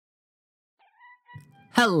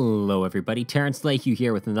Hello, everybody. Terrence Lahue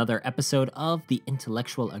here with another episode of the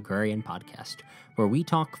Intellectual Agrarian Podcast, where we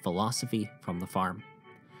talk philosophy from the farm.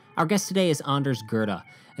 Our guest today is Anders Gurda,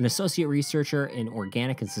 an associate researcher in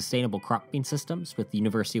organic and sustainable cropping systems with the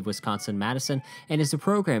University of Wisconsin-Madison and is the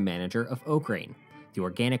program manager of OGRAIN, the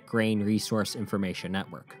Organic Grain Resource Information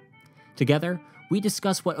Network. Together, we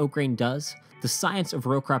discuss what OGRAIN does, the science of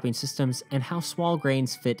row cropping systems, and how small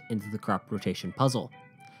grains fit into the crop rotation puzzle,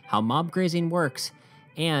 how mob grazing works,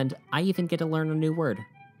 and I even get to learn a new word.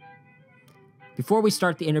 Before we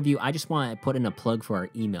start the interview, I just want to put in a plug for our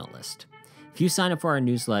email list. If you sign up for our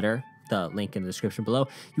newsletter, the link in the description below,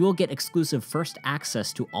 you will get exclusive first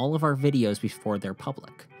access to all of our videos before they're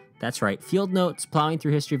public. That's right, field notes, plowing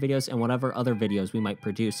through history videos, and whatever other videos we might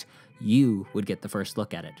produce, you would get the first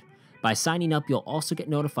look at it. By signing up, you'll also get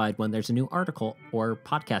notified when there's a new article or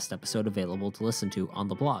podcast episode available to listen to on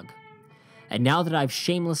the blog. And now that I've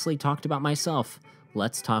shamelessly talked about myself,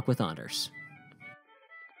 let's talk with Anders.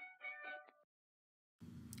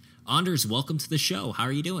 Anders, welcome to the show. How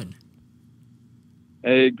are you doing?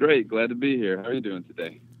 Hey, great. Glad to be here. How are you doing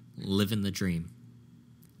today? Living the dream.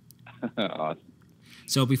 Awesome.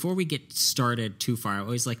 So before we get started too far, I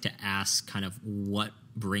always like to ask kind of what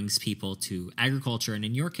brings people to agriculture, and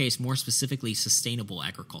in your case, more specifically, sustainable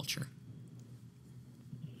agriculture.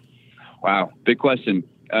 Wow, big question.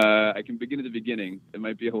 I can begin at the beginning. It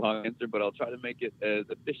might be a long answer, but I'll try to make it as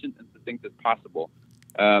efficient and succinct as possible.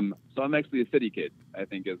 So I'm actually a city kid, I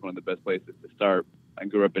think is one of the best places to start. I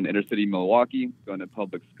grew up in inner city Milwaukee, going to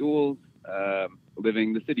public schools,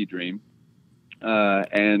 living the city dream.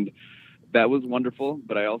 And that was wonderful,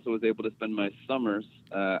 but I also was able to spend my summers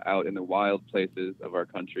out in the wild places of our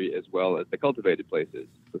country as well as the cultivated places.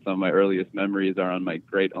 So some of my earliest memories are on my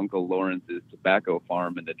great uncle Lawrence's tobacco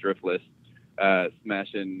farm in the Driftless,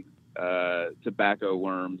 smashing tobacco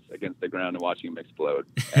worms against the ground and watching them explode.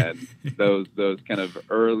 And those kind of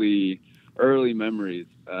early memories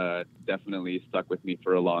definitely stuck with me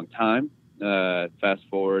for a long time. Fast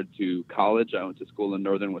forward to college, I went to school in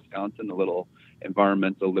northern Wisconsin, a little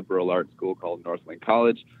environmental liberal arts school called Northland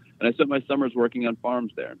College, and I spent my summers working on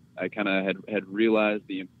farms there. I kind of had realized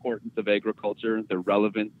the importance of agriculture, the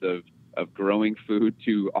relevance of growing food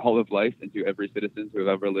to all of life and to every citizen who have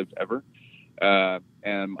ever lived ever.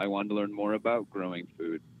 And I wanted to learn more about growing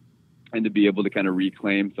food and to be able to kind of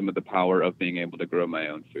reclaim some of the power of being able to grow my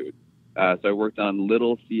own food. So I worked on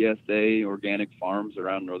little CSA organic farms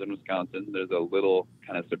around northern Wisconsin. There's a little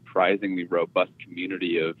kind of surprisingly robust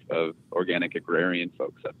community of organic agrarian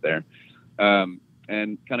folks up there.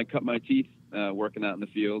 And kind of cut my teeth working out in the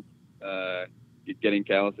field, getting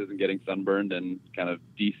calluses and getting sunburned and kind of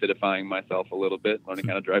deacidifying myself a little bit, learning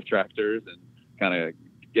how to drive tractors and kind of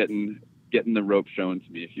getting the rope shown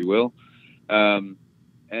to me, if you will.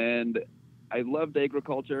 And I loved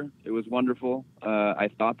agriculture. It was wonderful. I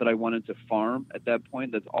thought that I wanted to farm at that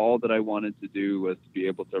point. That's all that I wanted to do was to be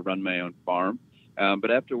able to run my own farm.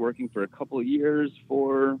 But after working for a couple of years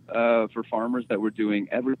for farmers that were doing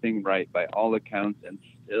everything right by all accounts and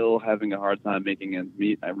still having a hard time making ends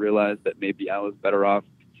meet, I realized that maybe I was better off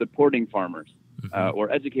supporting farmers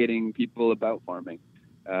or educating people about farming.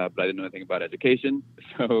 But I didn't know anything about education,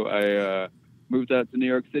 so I moved out to New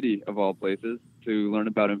York City, of all places, to learn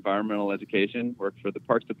about environmental education, worked for the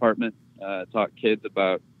Parks Department, taught kids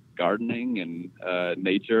about gardening and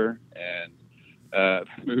nature, and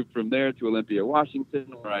moved from there to Olympia, Washington,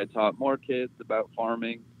 where I taught more kids about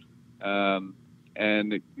farming.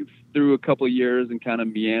 And through a couple of years and kind of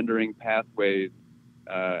meandering pathways,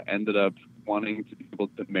 ended up wanting to be able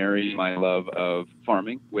to marry my love of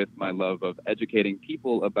farming with my love of educating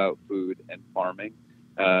people about food and farming.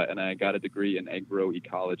 And I got a degree in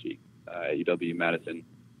agroecology at UW-Madison.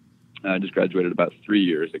 I just graduated about 3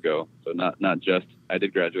 years ago. So not just, I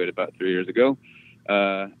did graduate about 3 years ago,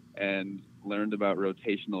 and learned about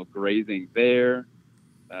rotational grazing there,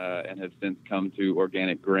 and have since come to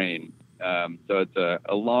organic grain. So it's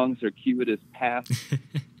a long, circuitous path,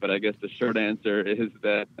 but I guess the short answer is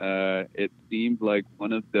that it seemed like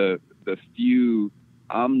one of the few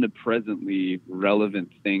omnipresently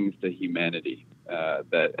relevant things to humanity,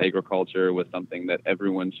 that agriculture was something that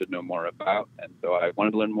everyone should know more about. And so I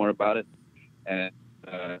wanted to learn more about it and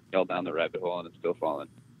fell down the rabbit hole, and it's still falling.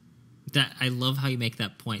 I love how you make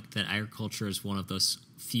that point that agriculture is one of those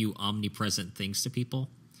few omnipresent things to people.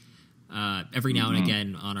 Every now and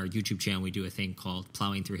again on our YouTube channel, we do a thing called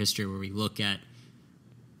Plowing Through History, where we look at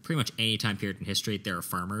pretty much any time period in history there are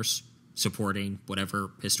farmers supporting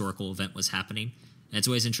whatever historical event was happening. And it's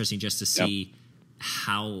always interesting just to see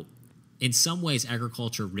how, in some ways,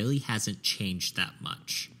 agriculture really hasn't changed that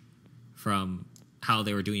much from how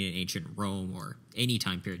they were doing it in ancient Rome or any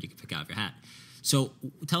time period you could pick out of your hat. So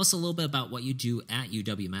tell us a little bit about what you do at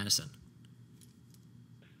UW-Madison.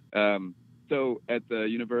 So at the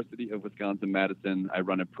University of Wisconsin-Madison, I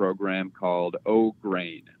run a program called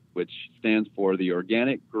OGRAIN, which stands for the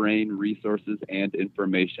Organic Grain Resources and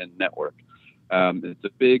Information Network. It's a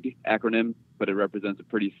big acronym, but it represents a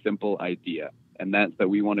pretty simple idea. And that's that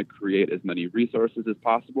we want to create as many resources as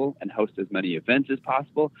possible and host as many events as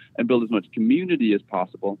possible and build as much community as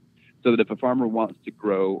possible so that if a farmer wants to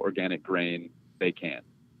grow organic grain, they can.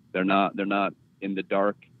 They're not in the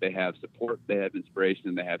dark. They have support, they have inspiration,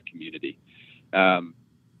 and they have community. And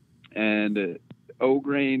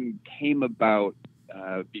OGRAIN came about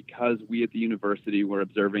because we at the university were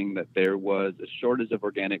observing that there was a shortage of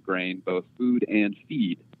organic grain, both food and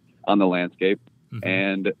feed, on the landscape. Mm-hmm.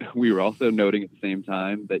 And we were also noting at the same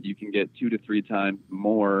time that you can get 2 to 3 times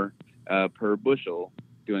more per bushel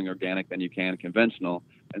doing organic than you can conventional.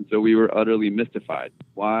 And so we were utterly mystified.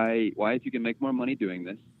 Why if you can make more money doing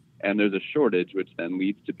this, and there's a shortage, which then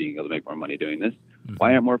leads to being able to make more money doing this, mm-hmm.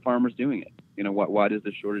 why aren't more farmers doing it? Why does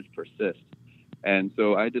the shortage persist? And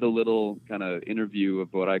so I did a little kind of interview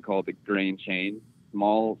of what I call the grain chain: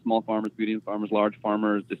 small farmers, medium farmers, large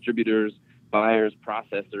farmers, distributors, buyers,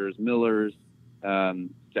 processors, millers, to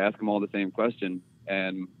ask them all the same question.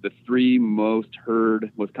 And the 3 most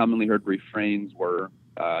commonly heard refrains were,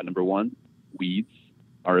 number 1, weeds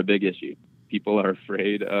are a big issue. People are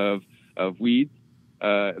afraid of weeds,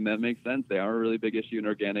 and that makes sense. They are a really big issue in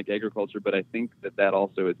organic agriculture, but I think that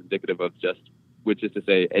also is indicative of which is to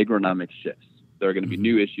say, agronomic shifts. There are going to be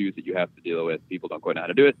new issues that you have to deal with. People don't quite know how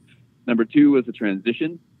to do it. Number 2 was the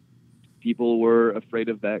transition. People were afraid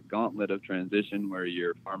of that gauntlet of transition where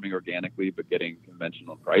you're farming organically but getting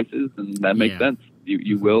conventional prices, and that makes sense.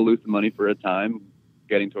 You will lose some money for a time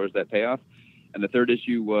getting towards that payoff. And the 3rd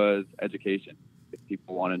issue was education. If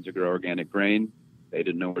people wanted to grow organic grain, they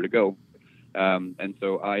didn't know where to go. And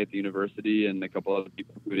so I at the university and a couple other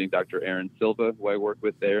people, including Dr. Aaron Silva, who I work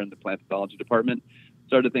with there in the plant pathology department,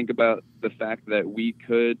 started to think about the fact that we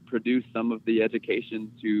could produce some of the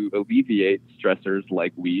education to alleviate stressors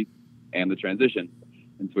like weeds and the transition.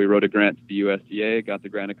 And so we wrote a grant to the USDA, got the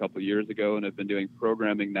grant a couple of years ago, and have been doing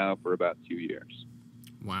programming now for about 2 years.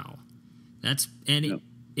 Wow. It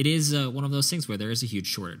is one of those things where there is a huge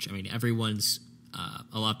shortage. I mean,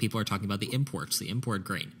 a lot of people are talking about the import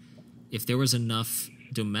grain. If there was enough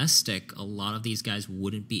domestic, a lot of these guys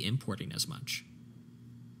wouldn't be importing as much.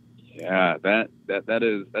 Yeah,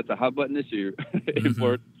 that's a hot button issue.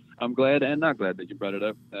 Import. I'm glad and not glad that you brought it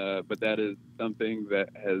up, but that is something that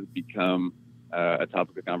has become a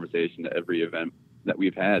topic of conversation at every event that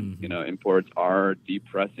we've had. Mm-hmm. Imports are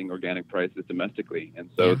depressing organic prices domestically, and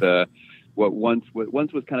so what once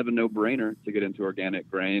was kind of a no-brainer to get into organic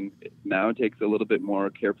grain, it now takes a little bit more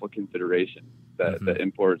careful consideration that the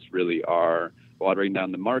imports really are watering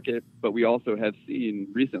down the market. But we also have seen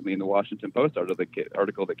recently in the Washington Post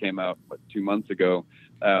article that came out 2 months ago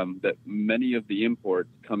that many of the imports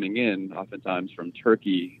coming in, oftentimes from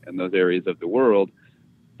Turkey and those areas of the world,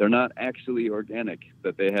 they're not actually organic,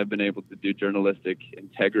 that they have been able to do journalistic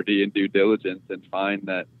integrity and due diligence and find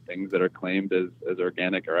that things that are claimed as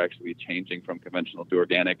organic are actually changing from conventional to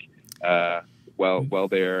organic while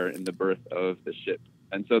they're in the birth of the ship.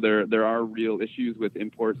 And so there are real issues with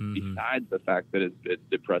imports besides the fact that it's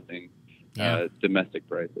depressing domestic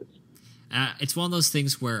prices. It's one of those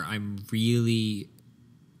things where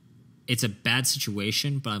it's a bad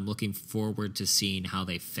situation, but I'm looking forward to seeing how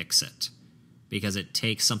they fix it, because it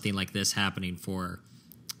takes something like this happening for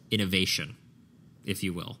innovation, if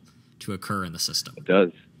you will, to occur in the system. It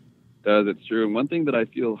does. It's true. And one thing that I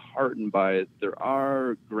feel heartened by is there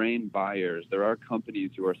are grain buyers. There are companies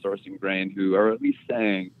who are sourcing grain who are at least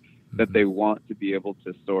saying that they want to be able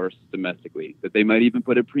to source domestically, that they might even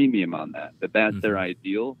put a premium on that's their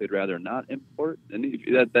ideal. They'd rather not import. And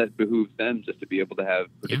that behooves them just to be able to have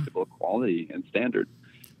predictable quality and standards.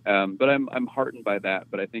 But I'm heartened by that.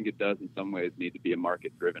 But I think it does in some ways need to be a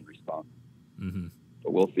market-driven response. Mm-hmm.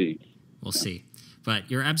 But we'll see. We'll see. But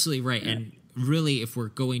you're absolutely right. Yeah. And really, if we're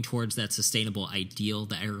going towards that sustainable ideal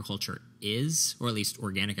that agriculture is, or at least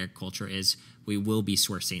organic agriculture is, we will be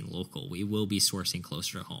sourcing local. We will be sourcing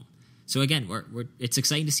closer to home. So again, it's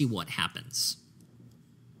exciting to see what happens.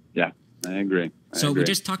 Yeah, I agree. We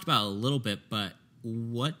just talked about it a little bit, but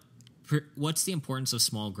what's the importance of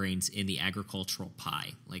small grains in the agricultural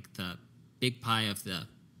pie, like the big pie of the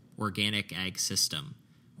organic ag system?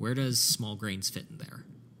 Where does small grains fit in there?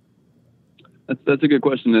 That's a good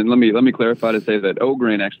question, and let me clarify to say that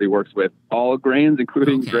OGRAIN actually works with all grains,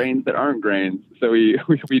 including grains that aren't grains. So we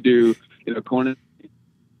do corn.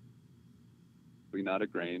 technically not a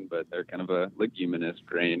grain, but they're kind of a leguminous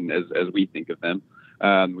grain as we think of them.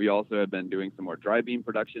 We also have been doing some more dry bean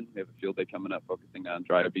production. We have a field day coming up focusing on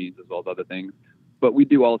dry beans as well as other things. But we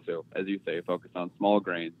do also, as you say, focus on small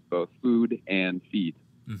grains, both food and feed.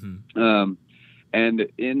 Mm-hmm. And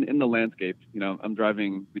in the landscape, I'm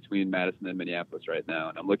driving between Madison and Minneapolis right now,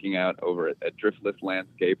 and I'm looking out over a driftless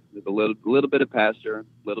landscape. There's a little bit of pasture,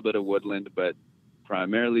 a little bit of woodland, but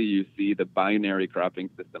primarily you see the binary cropping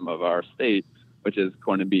system of our state, which is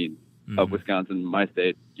corn and beans. Mm-hmm. Of Wisconsin, my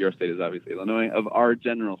state. Your state is obviously Illinois. Of our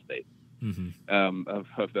general state, mm-hmm.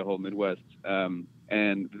 Of the whole Midwest.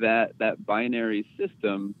 And that binary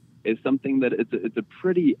system is something that it's a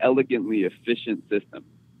pretty elegantly efficient system.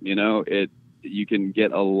 You can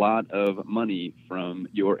get a lot of money from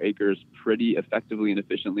your acres pretty effectively and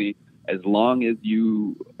efficiently as long as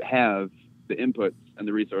you have the inputs and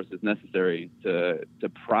the resources necessary to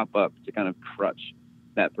prop up, to kind of crutch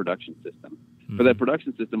that production system. Mm-hmm. But that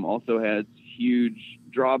production system also has huge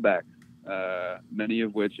drawbacks, many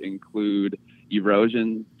of which include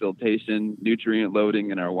erosion, siltation, nutrient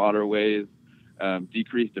loading in our waterways,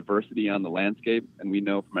 decreased diversity on the landscape. And we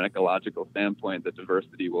know from an ecological standpoint that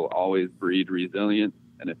diversity will always breed resilience.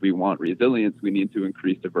 And if we want resilience, we need to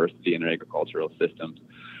increase diversity in our agricultural systems.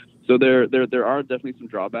 So there are definitely some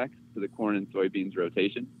drawbacks to the corn and soybeans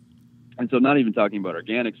rotation. And so not even talking about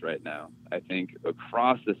organics right now, I think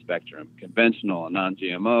across the spectrum, conventional and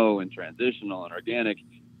non-GMO and transitional and organic,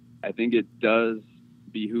 I think it does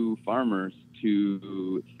behoove farmers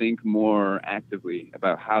to think more actively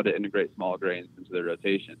about how to integrate small grains into their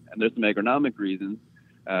rotation. And there's some agronomic reasons,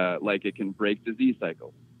 like it can break disease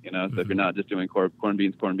cycles. So if you're not just doing corn,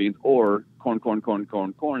 beans, or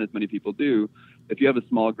corn, as many people do, if you have a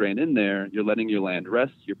small grain in there, you're letting your land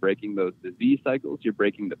rest, you're breaking those disease cycles, you're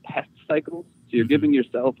breaking the pest cycles. So you're giving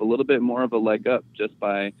yourself a little bit more of a leg up just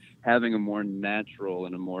by having a more natural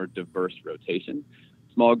and a more diverse rotation.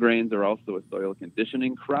 Small grains are also a soil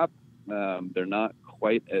conditioning crop. They're not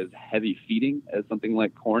quite as heavy feeding as something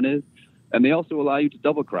like corn is. And they also allow you to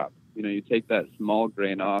double crop. You take that small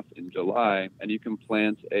grain off in July and you can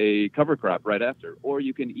plant a cover crop right after. Or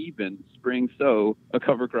you can even spring sow a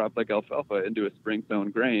cover crop like alfalfa into a spring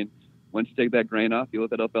sown grain. Once you take that grain off, you let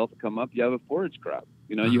that alfalfa come up, you have a forage crop.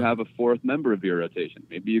 You have a fourth member of your rotation.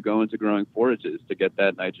 Maybe you go into growing forages to get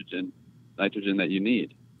that nitrogen that you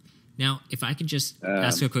need. Now, if I could just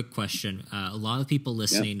ask a quick question. A lot of people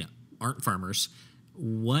listening aren't farmers.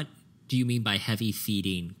 What do you mean by heavy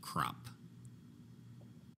feeding crop?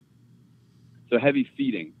 So heavy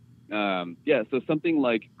feeding. So something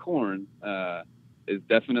like corn is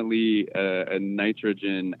definitely a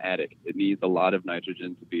nitrogen addict. It needs a lot of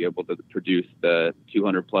nitrogen to be able to produce the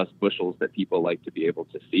 200 plus bushels that people like to be able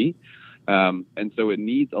to see. And so it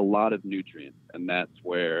needs a lot of nutrients. And that's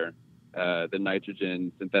where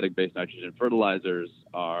the synthetic-based nitrogen fertilizers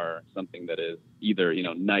are something that is either,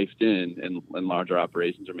 knifed in larger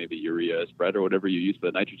operations, or maybe urea spread or whatever you use for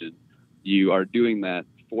the nitrogen. You are doing that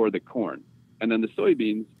for the corn. And then the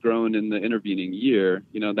soybeans grown in the intervening year,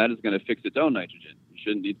 that is going to fix its own nitrogen. You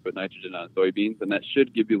shouldn't need to put nitrogen on soybeans, and that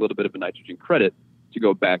should give you a little bit of a nitrogen credit to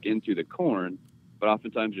go back into the corn. But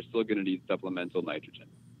oftentimes you're still going to need supplemental nitrogen.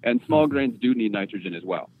 And small grains do need nitrogen as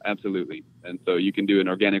well, absolutely. And so you can do an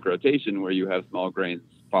organic rotation where you have small grains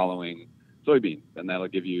following soybeans, and that'll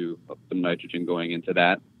give you some nitrogen going into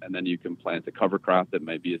that. And then you can plant a cover crop that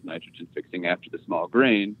might be as nitrogen fixing after the small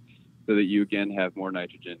grain, so that you again have more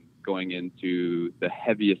nitrogen going into the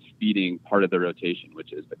heaviest feeding part of the rotation,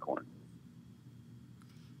 which is the corn.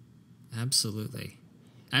 Absolutely.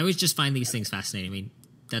 I always just find these things fascinating. I mean,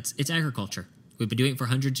 it's agriculture. We've been doing it for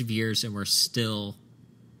hundreds of years, and we're still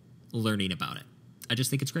learning about it. I just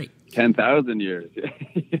think it's great. 10,000 years.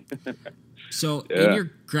 So in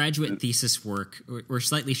your graduate thesis work, we're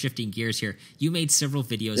slightly shifting gears here. You made several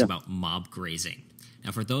videos about mob grazing.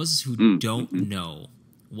 Now, for those who don't know,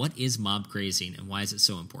 what is mob grazing and why is it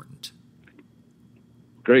so important?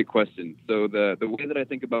 Great question. So the way that I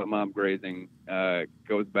think about mob grazing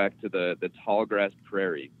goes back to the tall grass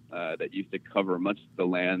prairie that used to cover much of the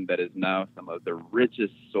land that is now some of the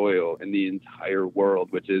richest soil in the entire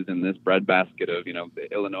world, which is in this breadbasket of,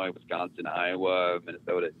 Illinois, Wisconsin, Iowa,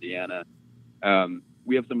 Minnesota, Indiana.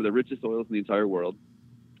 We have some of the richest soils in the entire world,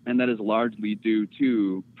 and that is largely due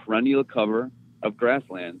to perennial cover of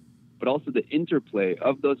grasslands, but also the interplay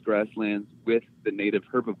of those grasslands with the native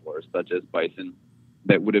herbivores, such as bison,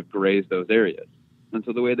 that would have grazed those areas. And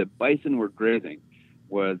so the way that bison were grazing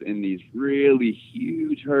was in these really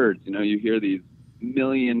huge herds. You hear these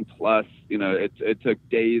million plus, it took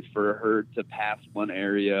days for a herd to pass one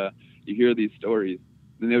area. You hear these stories.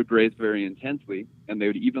 Then they would graze very intensely, and they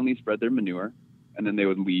would evenly spread their manure. and then they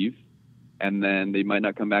would leave, and then they might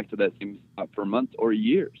not come back to that same spot for months or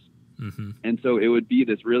years. And so it would be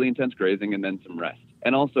this really intense grazing and then some rest.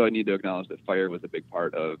 And also I need to acknowledge that fire was a big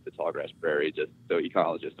part of the tallgrass prairie, just so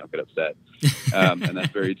ecologists don't get upset. And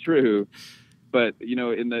that's very true. But, you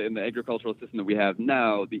know, in the agricultural system that we have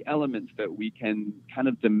now, the elements that we can kind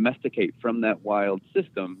of domesticate from that wild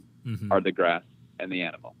system are the grass and the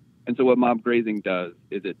animal. And so what mob grazing does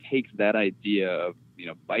is it takes that idea of, you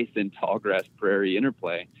know, bison, tallgrass, prairie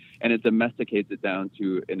interplay, and it domesticates it down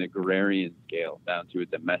to an agrarian scale, down to a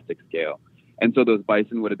domestic scale. And so those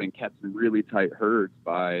bison would have been kept in really tight herds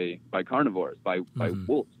by carnivores, by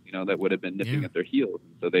wolves, you know, that would have been nipping at their heels.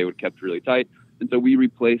 And so they would kept really tight. And so we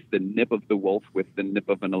replace the nip of the wolf with the nip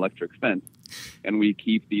of an electric fence. And we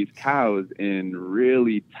keep these cows in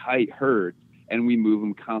really tight herds, and we move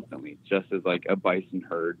them constantly, just as like a bison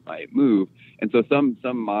herd might move. And so some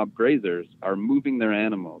mob grazers are moving their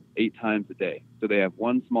animals 8 times a day. So they have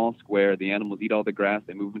one small square, the animals eat all the grass,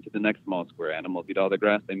 they move into the next small square, animals eat all the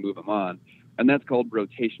grass, they move them on. And that's called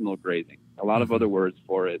rotational grazing. A lot of other words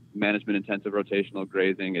for it: management intensive rotational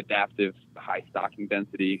grazing, adaptive, high stocking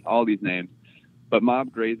density, all these names. But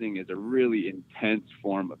mob grazing is a really intense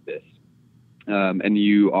form of this. And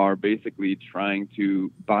you are basically trying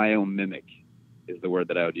to biomimic, is the word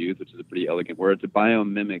that I would use, which is a pretty elegant word, to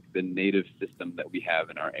biomimic the native system that we have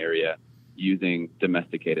in our area using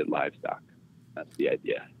domesticated livestock. That's the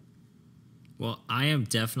idea. Well, I am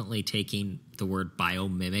definitely taking the word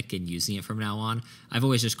biomimic and using it from now on. I've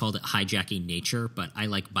always just called it hijacking nature, but I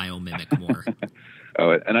like biomimic more.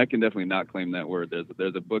 Oh, and I can definitely not claim that word.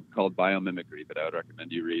 There's a book called Biomimicry that I would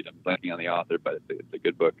recommend you read. I'm blanking on the author, but it's a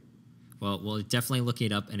good book. Well, we'll definitely look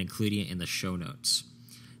it up and including it in the show notes.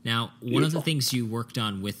 Now, one of the things you worked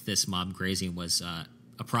on with this mob grazing was a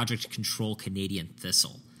project to control Canadian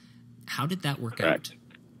thistle. How did that work out?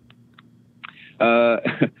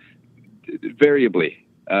 Variably.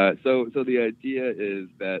 So the idea is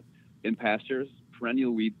that in pastures,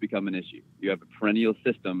 perennial weeds become an issue. You have a perennial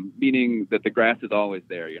system, meaning that the grass is always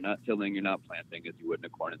there. You're not tilling, you're not planting as you would in a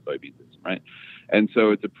corn and soybean system, right? And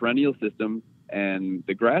so it's a perennial system, and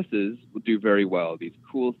the grasses will do very well. These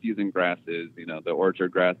cool season grasses, you know, the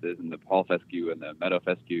orchard grasses and the fall fescue and the meadow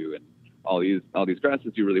fescue and all these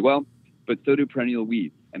grasses do really well, but so do perennial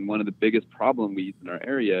weeds. And one of the biggest problem weeds in our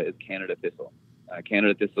area is Canada thistle.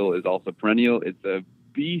 Canada thistle is also perennial. It's a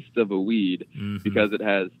beast of a weed because it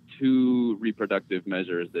has 2 reproductive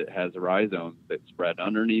measures. It has rhizomes that spread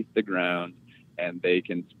underneath the ground, and they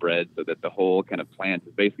can spread so that the whole kind of plant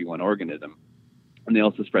is basically one organism. And they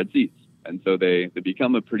also spread seeds. And so they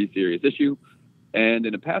become a pretty serious issue. And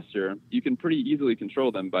in a pasture, you can pretty easily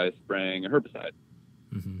control them by spraying a herbicide.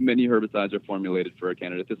 Many herbicides are formulated for a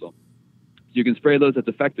Canada thistle. So you can spray those, that's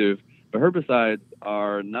effective. But herbicides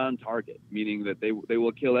are non-target, meaning that they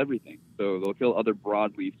will kill everything. So they'll kill other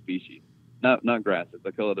broadleaf species, not grasses.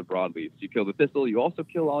 They'll kill other broadleaves. You kill the thistle, you also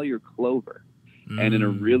kill all your clover. And in a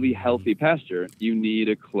really healthy pasture, you need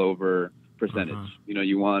a clover percentage. You know,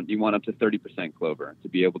 you want up to 30% clover to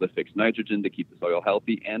be able to fix nitrogen, to keep the soil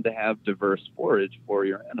healthy, and to have diverse forage for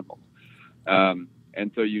your animals.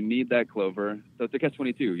 And so you need that clover. So it's a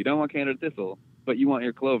catch-22. You don't want Canada thistle, but you want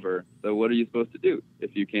your clover. So what are you supposed to do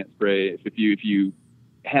if you can't spray, if you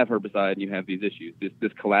have herbicide and you have these issues,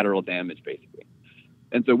 this collateral damage, basically?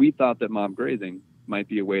 And so we thought that mob grazing might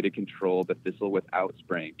be a way to control the thistle without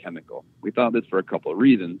spraying chemical. We thought this for a couple of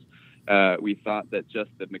reasons. We thought that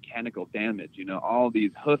just the mechanical damage, you know, all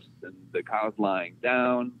these hoofs and the cows lying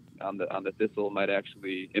down on the thistle might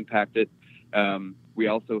actually impact it. We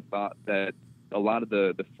also thought that a lot of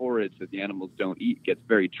the forage that the animals don't eat gets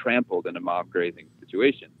very trampled in a mob grazing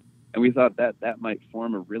situation. And we thought that might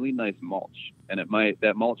form a really nice mulch. And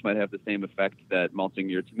that mulch might have the same effect that mulching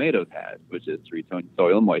your tomatoes has, which is to retain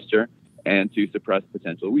soil moisture and to suppress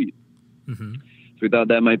potential weeds. So we thought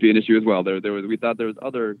that might be an issue as well. We thought there was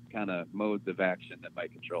other kind of modes of action that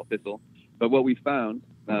might control thistle. But what we found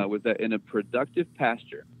was that in a productive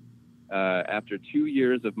pasture, after 2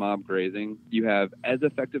 years of mob grazing, you have as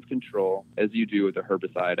effective control as you do with a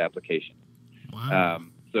herbicide application. Wow.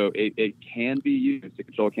 So it can be used to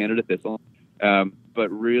control Canada thistle, but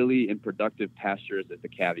really in productive pastures is the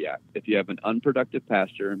caveat. If you have an unproductive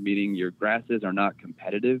pasture, meaning your grasses are not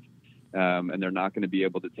competitive and they're not going to be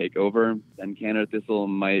able to take over, then Canada thistle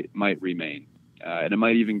might remain. And it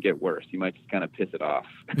might even get worse. You might just kind of piss it off.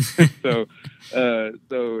 So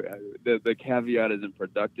the caveat is in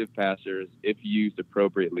productive pastures, if used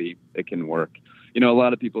appropriately, it can work. You know, a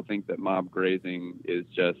lot of people think that mob grazing is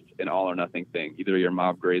just an all or nothing thing. Either you're a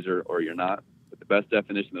mob grazer or you're not. But the best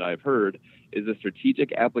definition that I've heard is a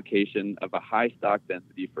strategic application of a high stock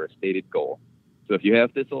density for a stated goal. So if you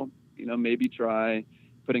have thistle, maybe try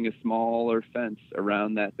putting a smaller fence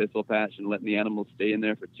around that thistle patch and letting the animals stay in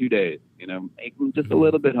there for 2 days. Make them just a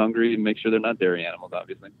little bit hungry and make sure they're not dairy animals,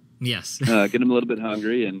 obviously. Yes. Get them a little bit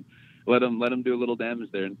hungry and let them do a little damage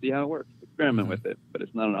there and see how it works. Experiment with it, but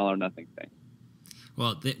it's not an all or nothing thing.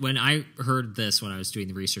 Well, when I heard this, when I was doing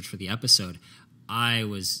the research for the episode, I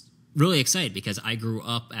was really excited because I grew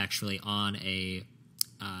up actually on a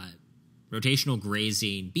rotational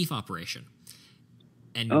grazing beef operation.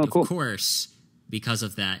 And of course, because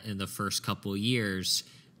of that, in the first couple years,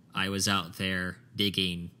 I was out there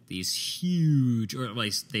digging these huge, or at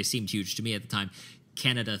least they seemed huge to me at the time,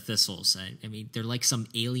 Canada thistles. I mean, they're like some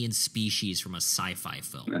alien species from a sci-fi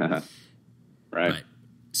film. Right.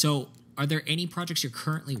 So are there any projects you're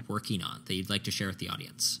currently working on that you'd like to share with the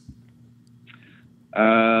audience?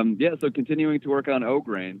 So continuing to work on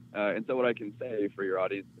OGRAIN. And so what I can say for your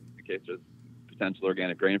audience, in case there's potential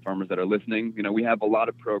organic grain farmers that are listening, we have a lot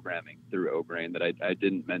of programming through OGRAIN that I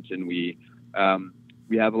didn't mention. We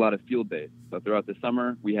have a lot of field days. So throughout the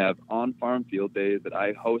summer, we have on-farm field days that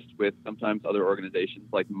I host with sometimes other organizations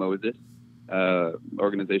like Moses,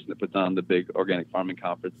 organization that puts on the big organic farming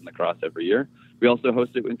conference in La Crosse every year. We also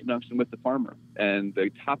host it in conjunction with the farmer. And the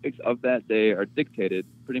topics of that day are dictated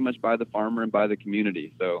pretty much by the farmer and by the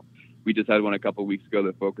community. So we just had one a couple of weeks ago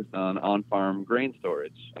that focused on-farm grain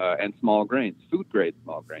storage and small grains, food-grade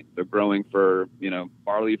small grains. So growing for,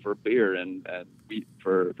 barley for beer and wheat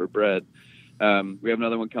for bread. We have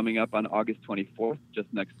another one coming up on August 24th, just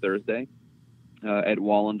next Thursday, at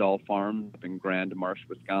Wallendall Farm up in Grand Marsh,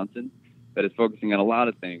 Wisconsin, that is focusing on a lot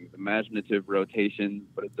of things, imaginative rotations,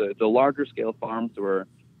 but it's a larger scale farm, so we're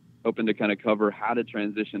hoping to kind of cover how to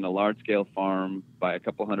transition a large scale farm by a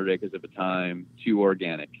couple hundred acres at a time to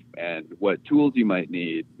organic, and what tools you might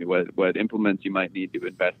need, what implements you might need to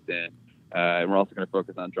invest in. And we're also going to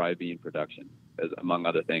focus on dry bean production, among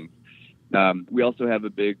other things. We also have a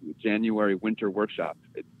big January winter workshop.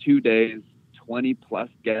 It's 2 days, 20 plus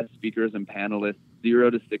guest speakers and panelists,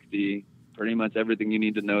 0 to 60, pretty much everything you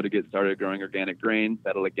need to know to get started growing organic grain.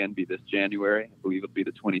 That'll again be this January. I believe it'll be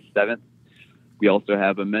the 27th. We also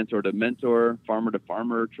have a mentor to mentor, farmer to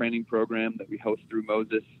farmer training program that we host through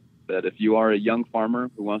Moses, that if you are a young farmer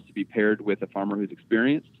who wants to be paired with a farmer who's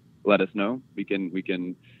experienced, let us know. We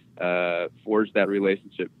can forge that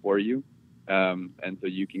relationship for you. And so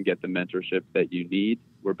you can get the mentorship that you need.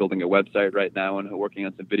 We're building a website right now and working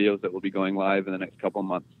on some videos that will be going live in the next couple of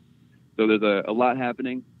months. So there's a lot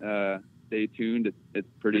happening. Stay tuned. It's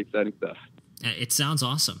pretty exciting stuff. It sounds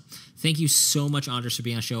awesome. Thank you so much, Anders, for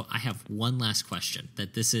being on the show. I have one last question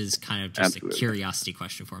that this is kind of just a curiosity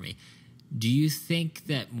question for me. Do you think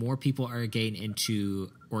that more people are getting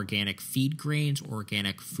into organic feed grains or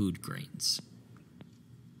organic food grains?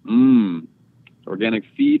 Organic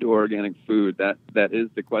feed or organic food? That is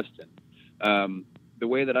the question. The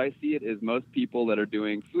way that I see it is most people that are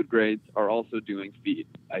doing food grades are also doing feed.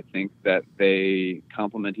 I think that they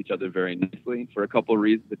complement each other very nicely for a couple of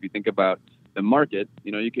reasons. If you think about the market,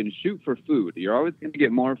 you can shoot for food. You're always going to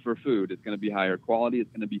get more for food. It's going to be higher quality. It's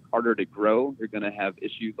going to be harder to grow. You're going to have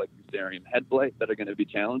issues like Fusarium head blight that are going to be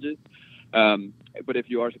challenges. But if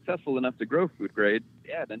you are successful enough to grow food grade,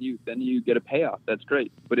 then you get a payoff. That's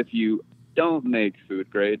great. But if you don't make food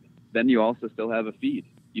grade, then you also still have a feed.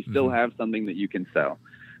 You still have something that you can sell.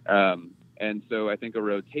 And so I think a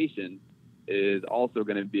rotation is also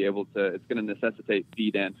going to be able to, it's going to necessitate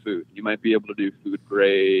feed and food. You might be able to do food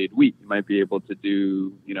grade wheat. You might be able to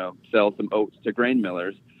do, sell some oats to grain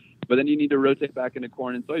millers, but then you need to rotate back into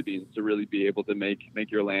corn and soybeans to really be able to make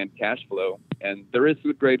your land cash flow. And there is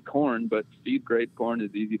food grade corn, but feed grade corn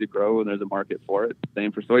is easy to grow and there's a market for it.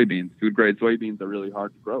 Same for soybeans. Food grade soybeans are really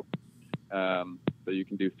hard to grow. So you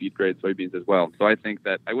can do feed grade soybeans as well. So I think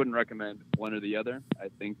that I wouldn't recommend one or the other. I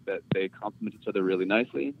think that they complement each other really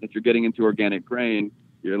nicely. If you're getting into organic grain,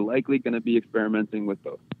 you're likely going to be experimenting with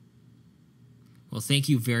both. Well, thank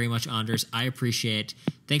you very much, Anders. I appreciate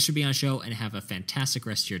it. Thanks for being on the show and have a fantastic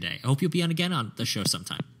rest of your day. I hope you'll be on again on the show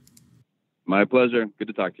sometime. My pleasure. Good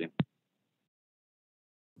to talk to you.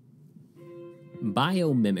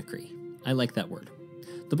 Biomimicry. I like that word.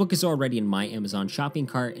 The book is already in my Amazon shopping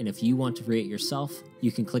cart, and if you want to read it yourself,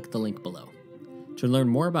 you can click the link below. To learn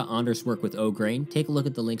more about Anders' work with OGRAIN, take a look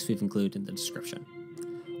at the links we've included in the description.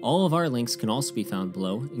 All of our links can also be found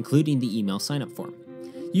below, including the email sign-up form.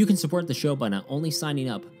 You can support the show by not only signing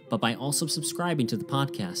up, but by also subscribing to the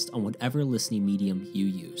podcast on whatever listening medium you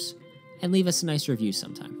use. And leave us a nice review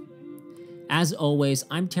sometime. As always,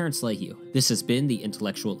 I'm Terrence Lehue. This has been the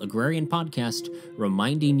Intellectual Agrarian Podcast,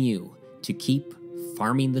 reminding you to keep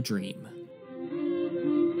farming the dream.